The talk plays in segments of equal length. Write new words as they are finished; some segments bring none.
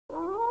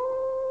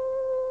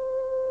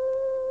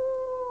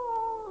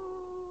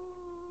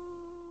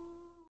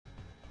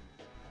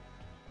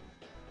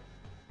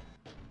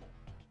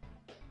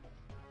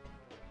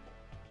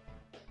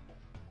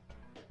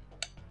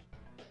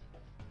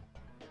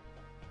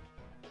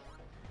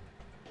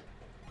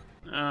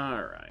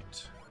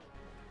Alright.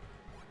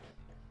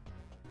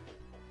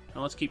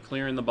 Now let's keep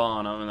clearing the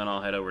bottom, and then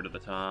I'll head over to the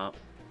top.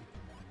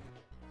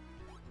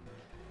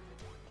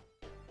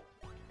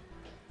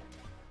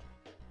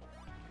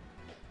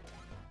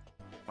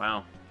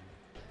 Wow.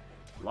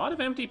 A lot of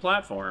empty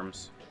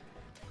platforms.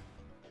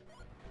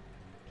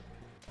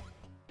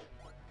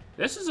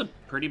 This is a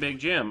pretty big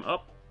gym.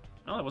 Oh,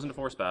 that wasn't a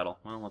force battle.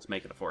 Well, let's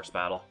make it a force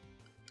battle.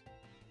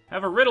 I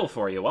have a riddle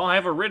for you. Well, I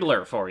have a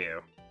riddler for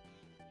you.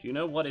 Do you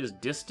know what is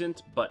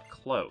distant but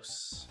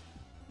close?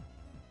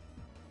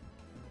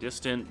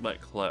 Distant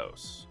but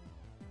close.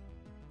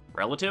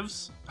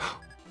 Relatives?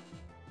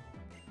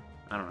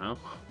 I don't know.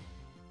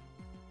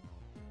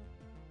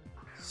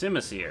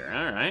 Simisear,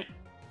 alright.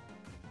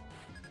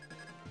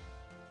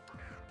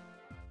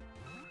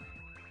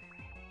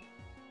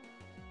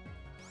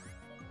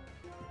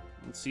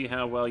 Let's see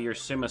how well your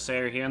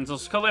Simisear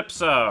handles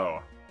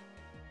Calypso.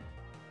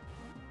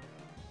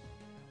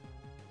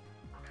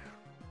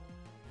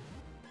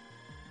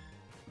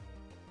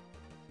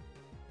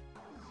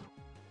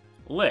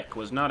 Lick,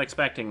 was not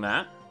expecting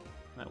that.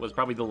 That was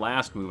probably the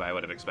last move I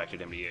would have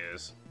expected him to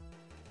use.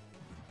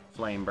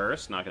 Flame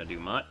Burst, not going to do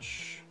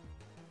much.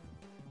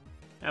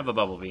 Have a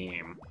Bubble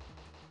Beam.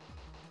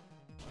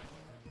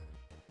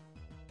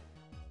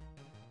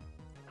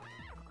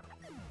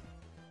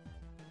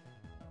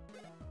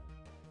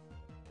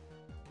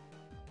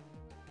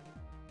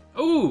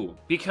 Ooh!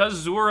 Because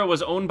Zura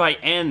was owned by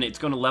N, it's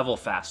going to level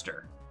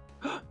faster.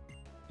 He's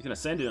going to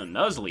send in a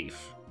Nuzleaf.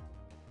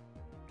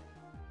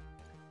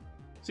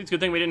 See, it's a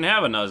good thing we didn't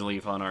have a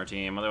Nuzleaf on our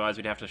team. Otherwise,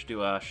 we'd have to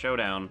do a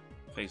showdown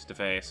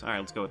face-to-face. Alright,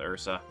 let's go with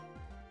Ursa.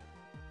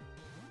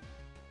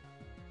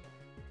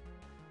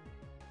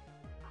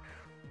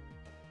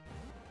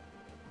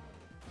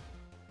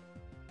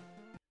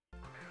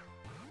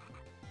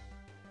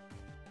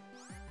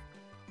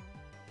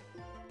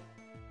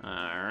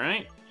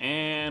 Alright,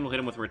 and we'll hit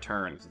him with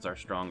Return, because it's our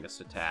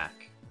strongest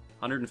attack.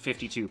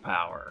 152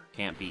 power.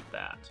 Can't beat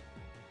that.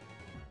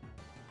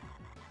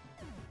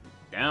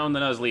 Down the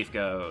Nuzleaf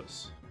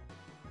goes.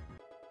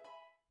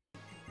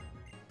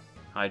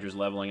 Hydra's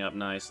leveling up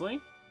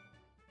nicely.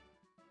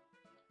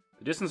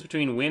 The distance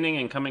between winning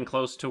and coming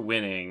close to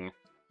winning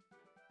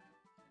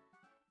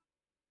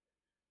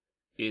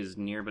is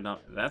near but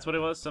not... That's what it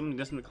was? Something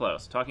distant but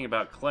close. Talking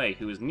about Clay,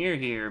 who is near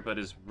here but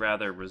is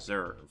rather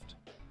reserved.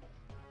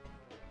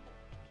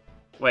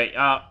 Wait,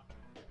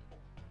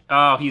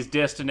 oh, he's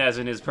distant as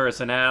in his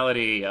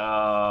personality.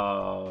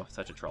 Oh,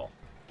 such a troll.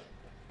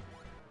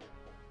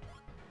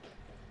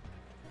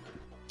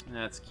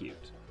 That's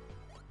cute.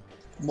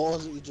 What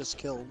was it you just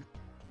killed?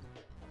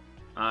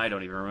 I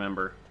don't even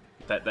remember.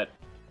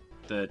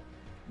 The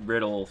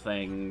riddle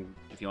thing,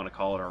 if you want to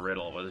call it a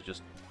riddle, was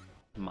just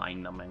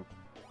mind-numbing.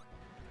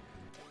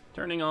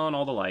 Turning on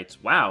all the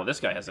lights. Wow, this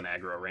guy has an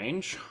aggro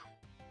range.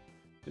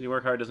 Because you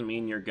work hard doesn't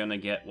mean you're gonna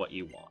get what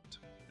you want.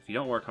 If you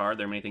don't work hard,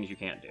 there are many things you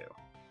can't do.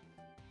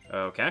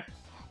 Okay.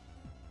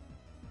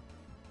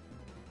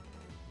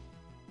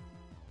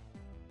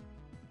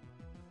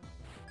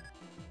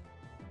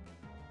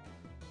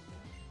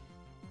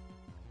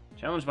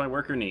 Challenged by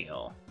Worker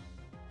Neil.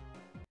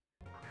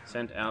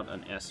 Sent out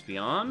an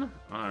Espeon.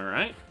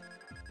 Alright.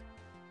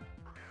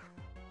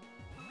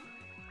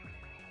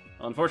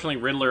 Unfortunately,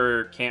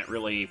 Riddler can't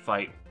really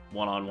fight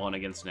one-on-one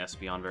against an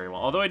Espeon very well.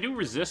 Although I do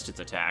resist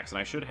its attacks, and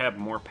I should have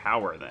more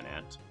power than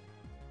it.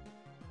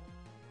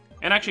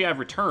 And actually I have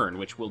Return,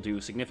 which will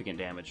do significant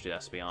damage to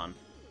Espeon.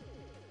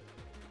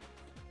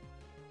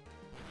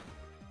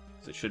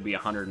 So it should be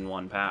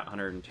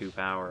 102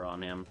 power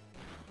on him.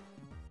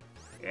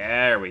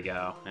 There we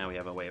go. Now we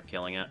have a way of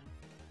killing it.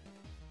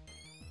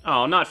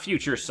 Oh, not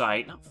Future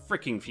Sight. Not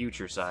freaking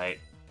Future Sight.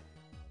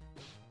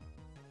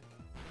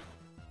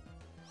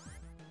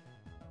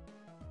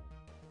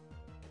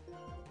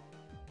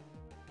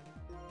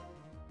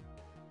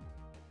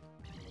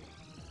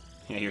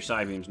 Yeah, your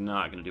Psybeam's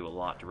not going to do a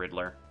lot to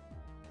Riddler.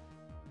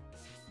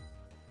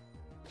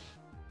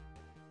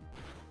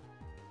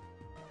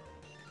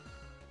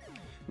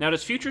 Now,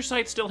 does Future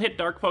Sight still hit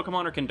Dark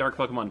Pokemon, or can Dark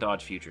Pokemon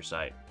dodge Future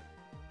Sight?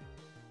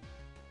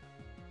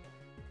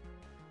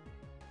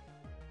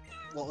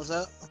 What was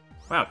that?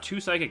 Wow, 2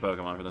 Psychic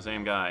Pokemon for the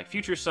same guy.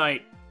 Future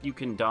Sight, you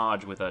can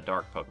dodge with a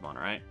Dark Pokemon,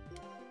 right?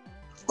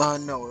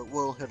 No, it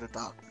will hit a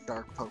dark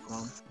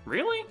Pokemon.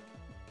 Really?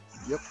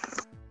 Yep.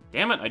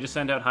 Damn it, I just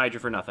sent out Hydra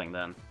for nothing,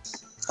 then.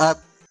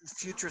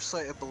 Future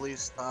Sight, I believe,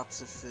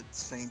 stops if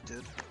it's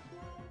fainted.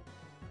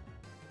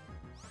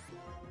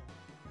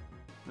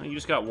 Oh, you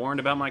just got warned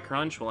about my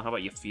crunch? Well, how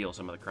about you feel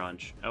some of the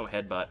crunch? Oh,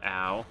 headbutt.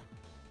 Ow.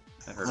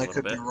 That hurt a little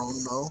bit. I could be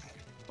wrong, though.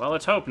 Well,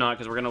 let's hope not,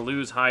 because we're going to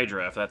lose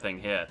Hydra if that thing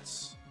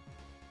hits.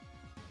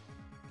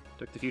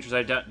 Took the Future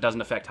Sight,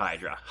 doesn't affect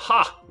Hydra.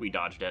 Ha! We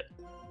dodged it.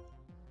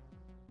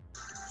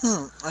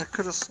 I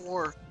could have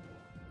swore.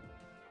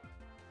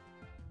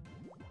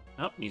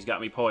 Oh, he's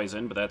got me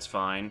poisoned, but that's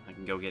fine. I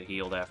can go get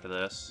healed after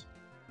this.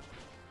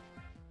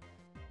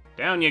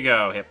 Down you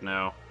go,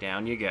 Hypno.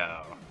 Down you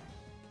go.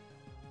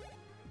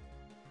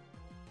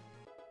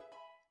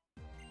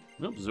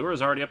 Nope,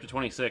 Zura's already up to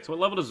 26. What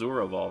level does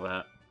Zura evolve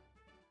at?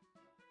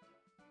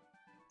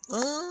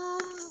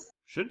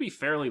 Should be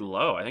fairly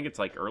low. I think it's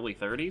like early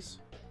 30s.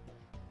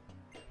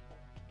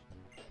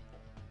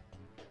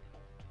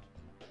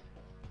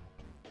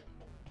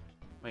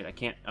 Wait, I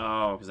can't...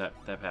 Oh, because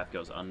that path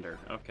goes under.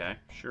 Okay,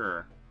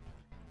 sure.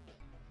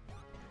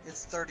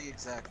 It's 30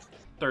 exact.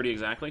 30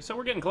 exactly, so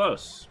we're getting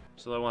close.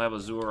 So then we'll have a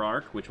Zura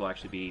arc, which will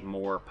actually be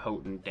more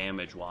potent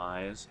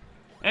damage-wise.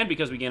 And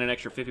because we gain an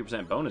extra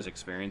 50% bonus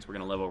experience, we're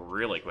going to level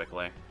really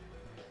quickly.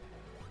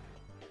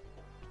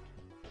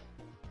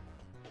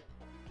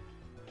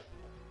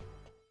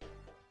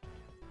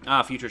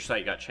 Ah, Future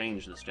Sight got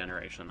changed this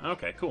generation.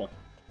 Okay, cool.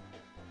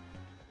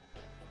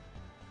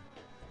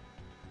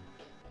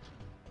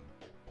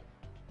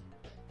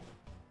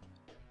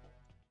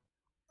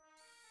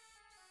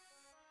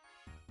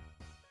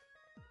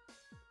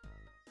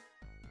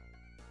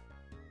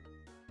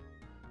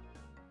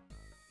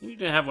 You need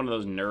to have one of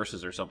those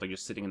nurses or something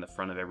just sitting in the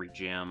front of every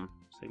gym.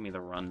 Save me the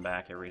run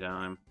back every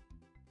time.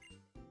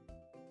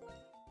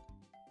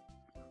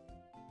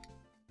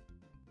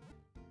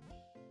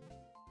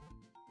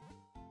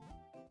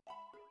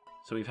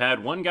 So we've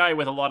had one guy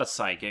with a lot of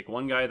Psychic,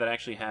 one guy that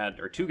actually had,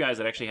 or two guys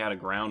that actually had a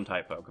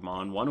Ground-type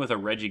Pokemon, one with a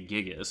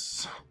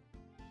Regigigas,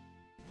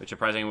 which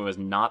surprisingly was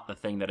not the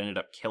thing that ended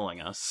up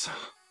killing us.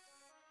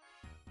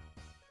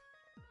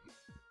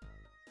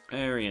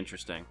 Very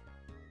interesting.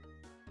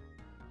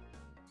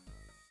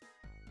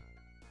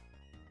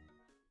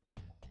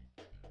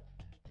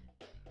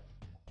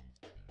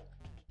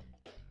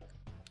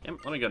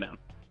 Let me go down.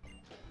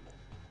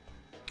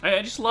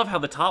 I just love how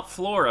the top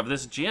floor of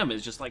this gym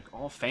is just, like,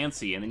 all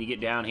fancy, and then you get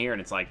down here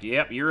and it's like,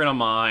 yep, you're in a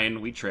mine,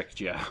 we tricked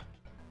you.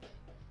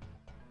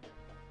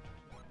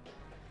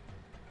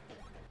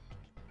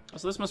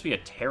 So this must be a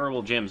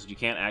terrible gym, so you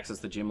can't access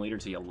the gym leader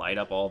until you light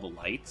up all the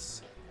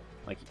lights.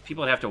 Like,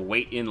 people would have to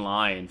wait in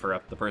line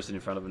for the person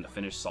in front of them to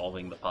finish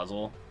solving the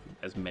puzzle.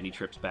 As many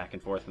trips back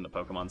and forth from the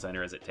Pokemon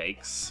Center as it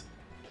takes.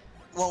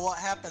 Well, what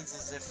happens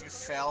is if you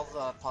fail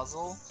the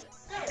puzzle,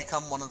 you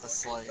become one of the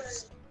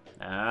slaves.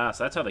 Ah,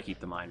 so that's how they keep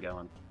the mine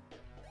going.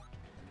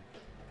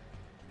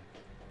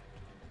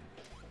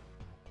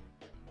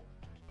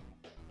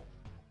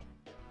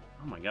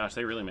 Oh my gosh,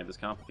 they really made this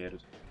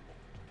complicated.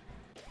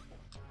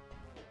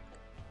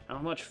 How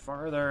much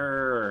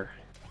farther?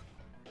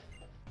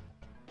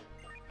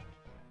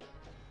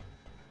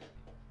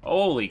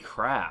 Holy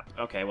crap.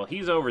 Okay, well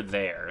he's over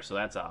there, so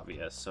that's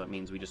obvious. So it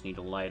means we just need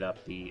to light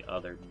up the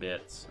other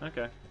bits.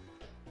 Okay.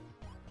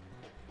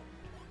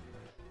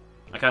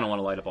 I kind of want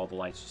to light up all the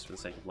lights just for the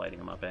sake of lighting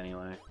them up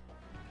anyway.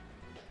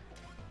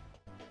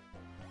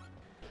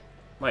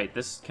 Wait,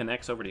 this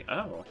connects over to...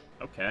 Oh,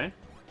 okay.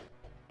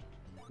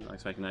 I'm not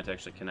expecting that to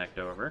actually connect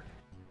over.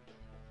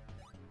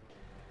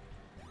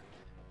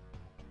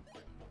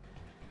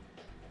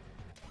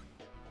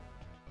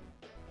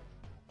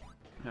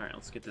 Alright,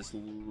 let's get this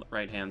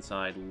right-hand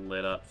side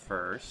lit up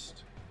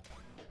first.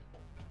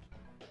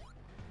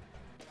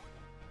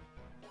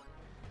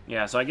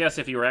 Yeah, so I guess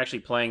if you were actually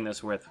playing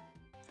this with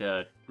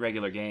the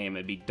regular game,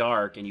 it'd be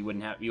dark, and you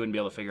wouldn't be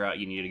able to figure out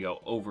you needed to go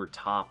over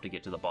top to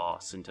get to the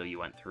boss until you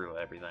went through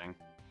everything.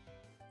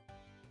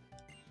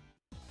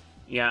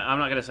 Yeah, I'm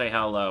not gonna say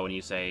how low when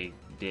you say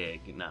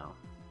dig, no.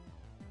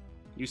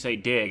 You say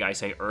dig, I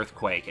say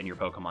earthquake, and your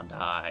Pokemon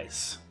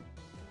dies.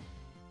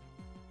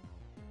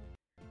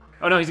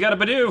 Oh no, he's got a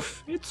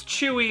Bidoof! It's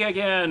Chewy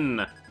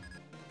again!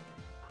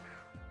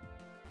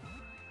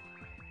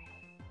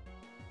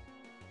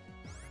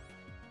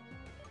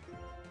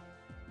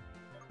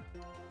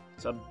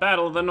 It's a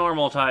battle of the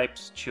normal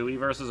types, Chewy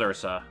versus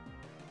Ursa.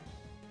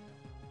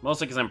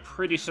 Mostly because I'm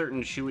pretty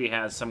certain Chewy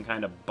has some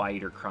kind of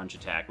bite or crunch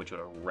attack, which would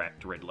have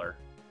wrecked Riddler.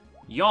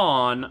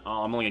 Yawn!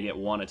 Oh, I'm only gonna get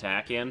one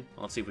attack in.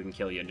 Let's see if we can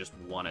kill you in just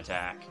one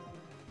attack.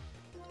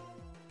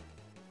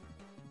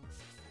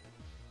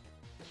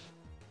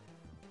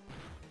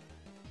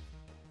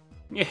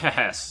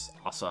 Yes!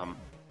 Awesome.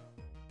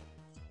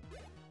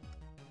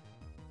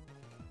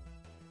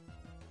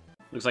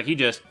 Looks like he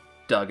just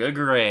dug a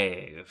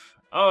grave.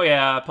 Oh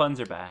yeah, puns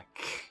are back.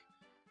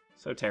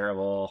 So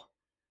terrible.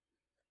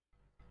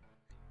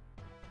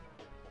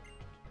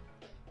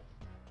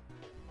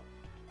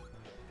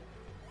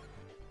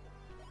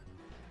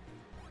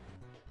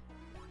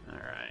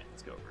 Alright,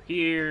 let's go over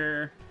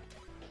here.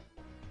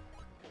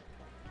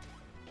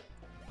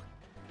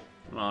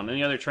 Come on,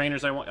 any other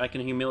trainers I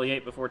can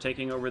humiliate before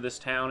taking over this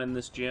town and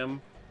this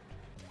gym?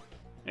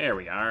 There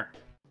we are.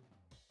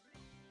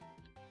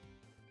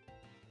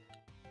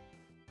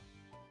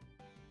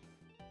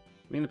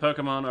 Me and the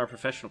Pokemon are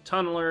professional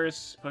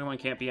tunnelers. Pokemon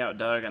can't be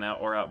outdug and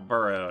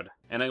out-burrowed.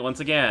 And once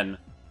again,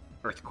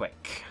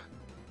 earthquake.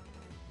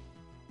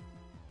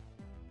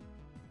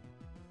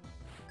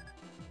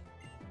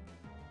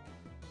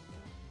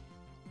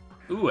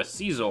 Ooh, a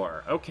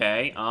Caesar.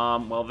 Okay,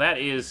 well that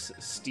is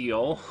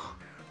steel.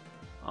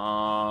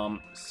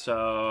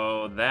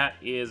 So that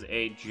is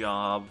a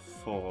job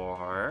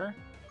for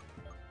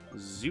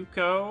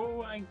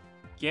Zuko, I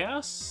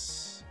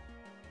guess?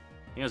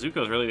 Yeah,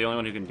 Zuko's really the only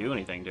one who can do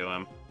anything to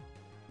him.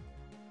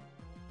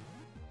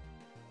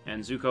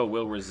 And Zuko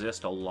will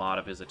resist a lot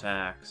of his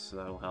attacks, so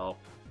that'll help.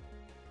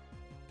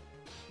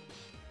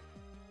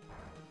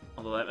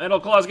 Although that Metal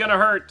Claw's gonna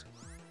hurt!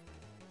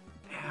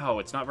 Ow,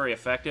 it's not very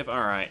effective?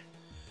 Alright.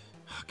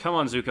 Come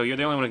on, Zuko, you're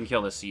the only one who can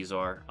kill this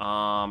Caesar.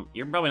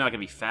 You're probably not gonna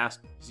be fast.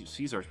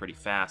 Caesar's pretty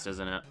fast,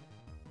 isn't it?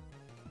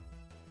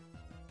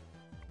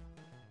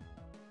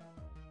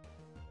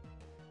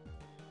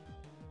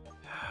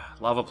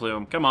 Lava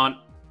Plume, come on.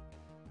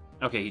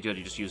 Okay, he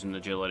just used an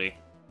agility.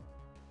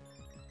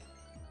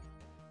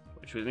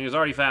 Which means he's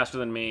already faster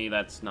than me,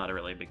 that's not a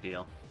really big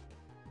deal.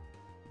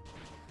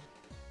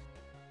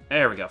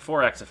 There we go,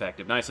 4x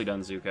effective. Nicely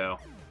done, Zuko.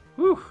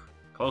 Whew,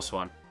 close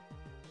one.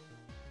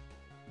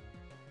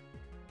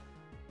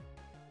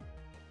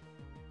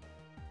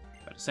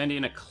 Got to send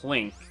in a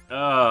Clink.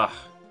 Ugh.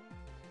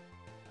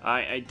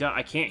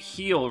 I can't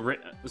heal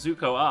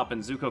Zuko up,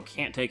 and Zuko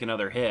can't take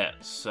another hit,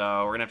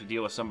 so we're gonna have to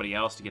deal with somebody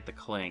else to get the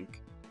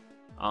Clink.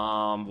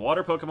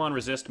 Water Pokemon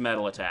resist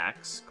metal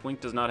attacks. Clink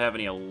does not have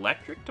any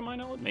electric, to my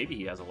knowledge. Maybe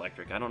he has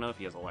electric. I don't know if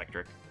he has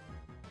electric.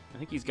 I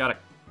think he's got a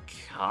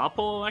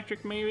couple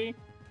electric, maybe?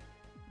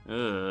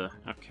 Ugh,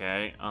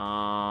 okay.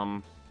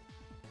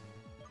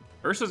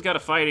 Ursa's got a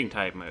fighting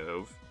type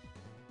move.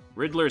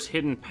 Riddler's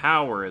Hidden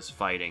Power is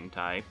fighting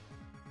type.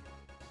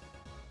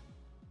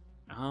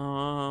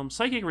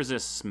 Psychic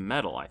resists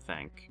metal, I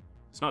think.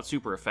 It's not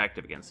super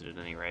effective against it at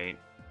any rate.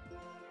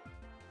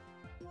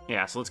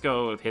 Yeah, so let's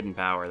go with Hidden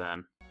Power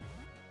then.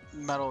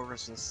 Metal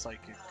resists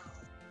Psychic.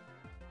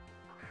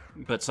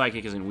 But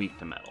Psychic isn't weak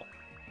to metal.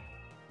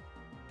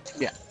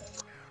 Yeah.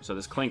 So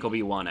this Clink will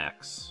be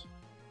 1x.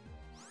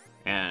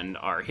 And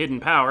our Hidden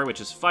Power,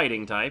 which is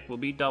fighting type, will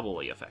be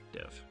doubly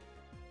effective.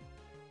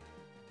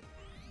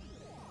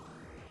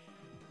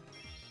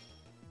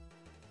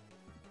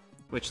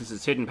 Which, since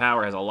its Hidden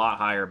Power, has a lot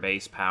higher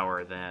base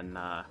power than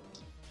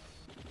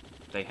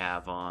they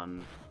have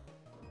on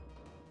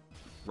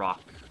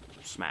Rock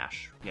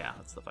Smash. Yeah,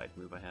 that's the fight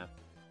move I have.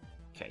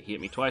 Okay, he hit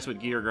me twice with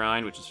Gear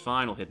Grind, which is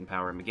fine. We'll Hidden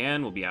Power him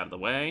again. We'll be out of the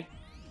way.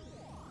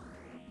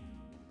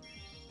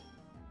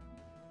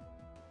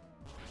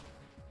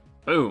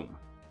 Boom.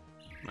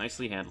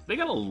 Nicely handled. They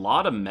got a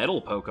lot of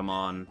metal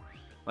Pokemon.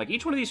 Like,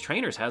 each one of these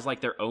trainers has, like,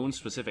 their own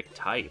specific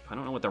type. I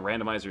don't know what the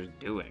randomizer is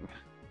doing.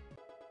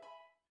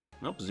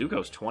 Nope,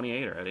 Zuko's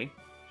 28 already.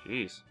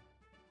 Jeez.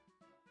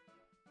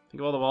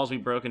 Think of all the walls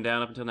we've broken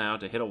down up until now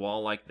to hit a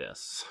wall like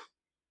this.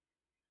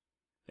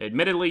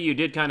 Admittedly, you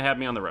did kind of have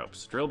me on the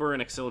ropes. Drillbur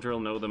and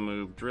Excadrill know the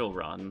move Drill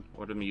Run.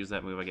 Order them to use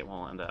that move, I get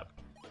wound up.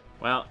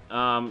 Well,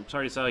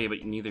 sorry to tell you,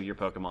 but neither of your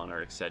Pokemon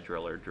are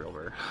Excadrill or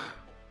Drillbur.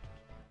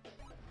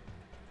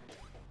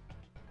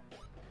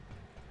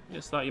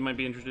 Just thought you might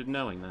be interested in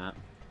knowing that.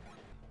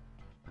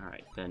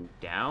 Alright, then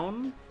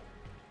down.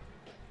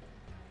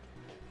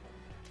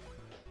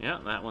 Yeah,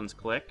 that one's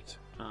clicked.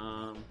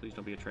 Please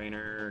don't be a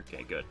trainer.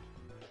 Okay, good.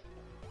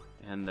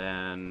 And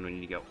then we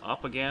need to go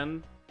up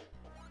again.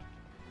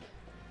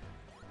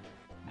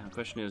 Now the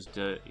question is,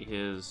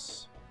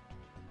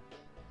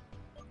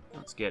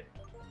 let's get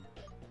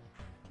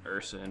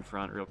Ursa in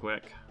front real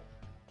quick.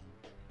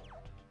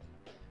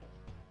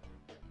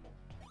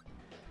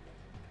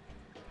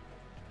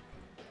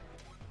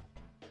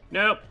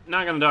 Nope,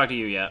 not gonna talk to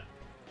you yet.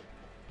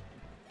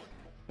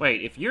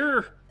 Wait, if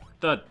you're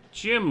the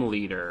gym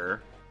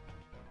leader,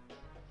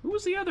 who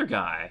was the other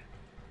guy?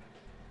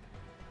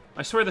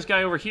 I swear this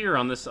guy over here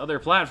on this other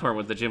platform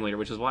was the gym leader,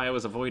 which is why I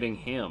was avoiding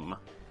him.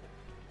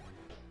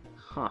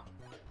 Huh.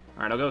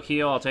 Alright, I'll go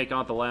heal, I'll take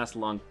out the last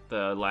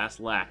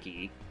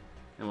lackey,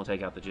 and we'll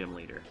take out the gym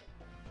leader.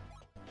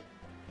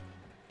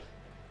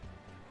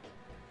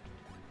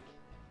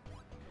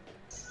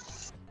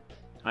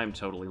 I'm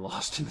totally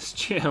lost in this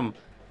gym.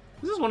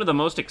 This is one of the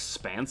most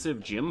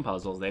expansive gym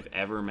puzzles they've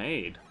ever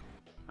made.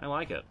 I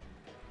like it.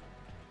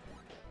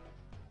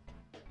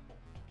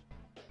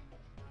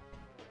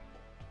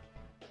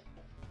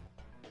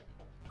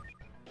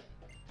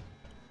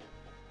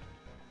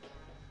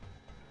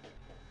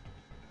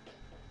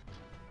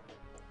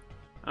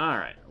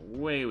 Alright,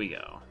 away we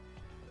go.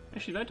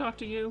 Actually, did I talk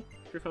to you?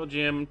 Griffel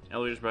Gym,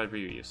 elevators provided for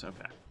your use.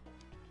 Okay.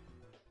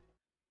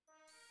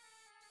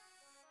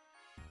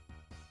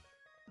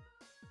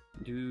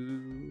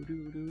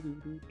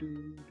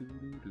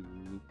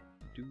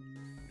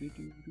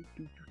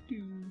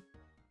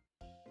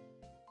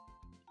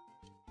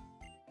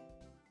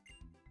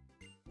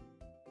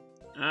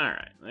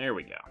 Alright, there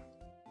we go.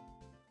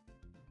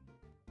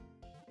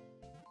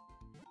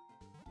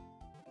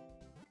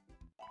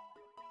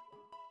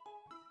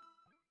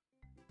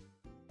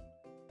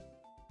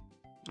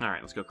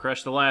 Alright, let's go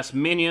crush the last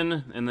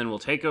minion, and then we'll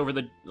take over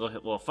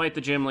we'll fight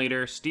the gym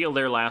leader, steal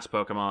their last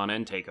Pokemon,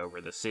 and take over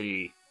the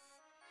city.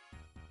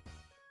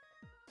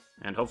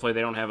 And hopefully they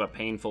don't have a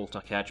painful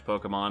to catch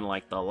Pokemon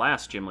like the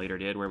last gym leader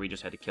did, where we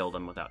just had to kill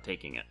them without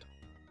taking it.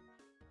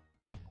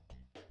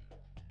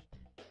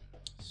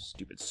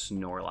 Stupid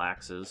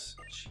Snorlaxes.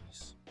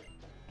 Jeez.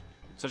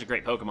 Such a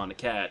great Pokemon to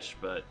catch,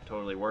 but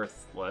totally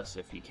worthless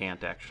if you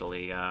can't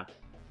actually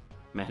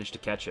Manage to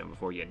catch him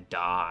before you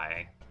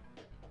die.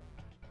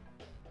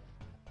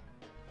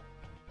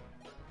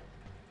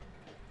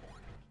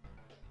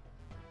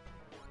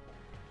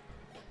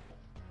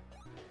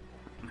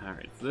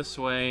 Alright, it's this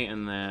way,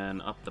 and then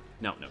up the...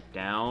 No,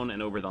 down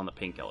and over on the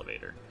pink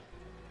elevator.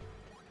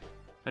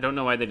 I don't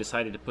know why they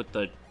decided to put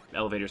the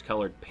elevators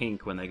colored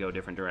pink when they go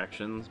different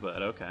directions,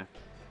 but okay.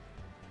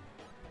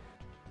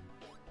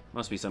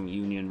 Must be some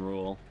union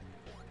rule.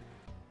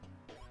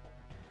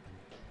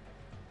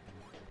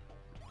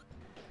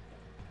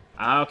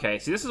 Okay,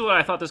 see, this is what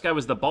I thought this guy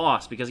was the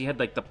boss, because he had,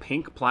 like, the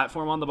pink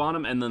platform on the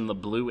bottom and then the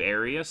blue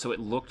area, so it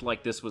looked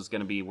like this was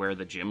going to be where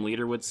the gym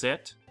leader would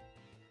sit.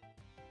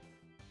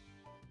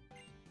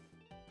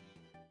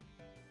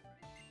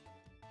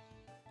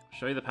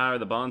 Show you the power of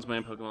the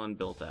Bondsman Pokemon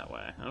built that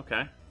way.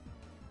 Okay.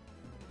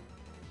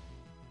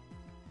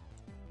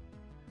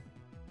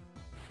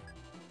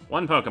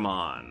 One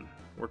Pokemon.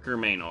 Worker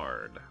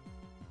Maynard.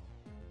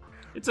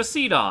 It's a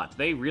Seedot.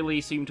 They really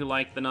seem to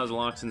like the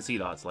Nuzlockes and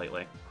Seedots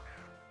lately.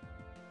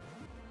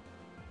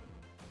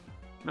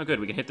 Oh good,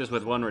 we can hit this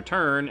with one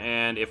return,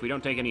 and if we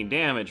don't take any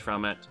damage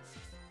from it,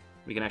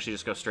 we can actually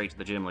just go straight to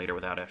the gym leader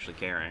without actually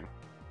caring.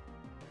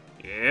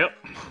 Yep.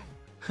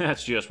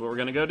 That's just what we're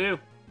gonna go do.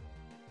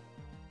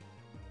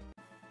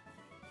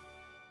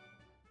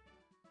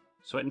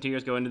 Sweat and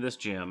tears go into this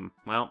gym.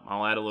 Well,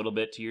 I'll add a little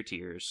bit to your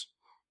tears.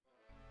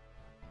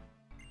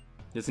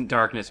 Isn't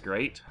darkness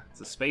great?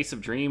 It's a space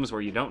of dreams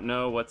where you don't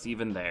know what's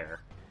even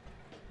there.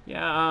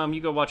 Yeah, you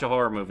go watch a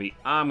horror movie.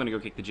 I'm gonna go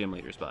kick the gym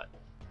leader's butt.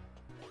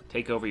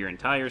 Take over your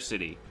entire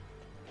city.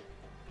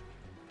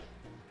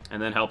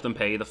 And then help them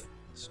pay the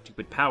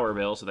stupid power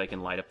bill so they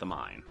can light up the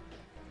mine.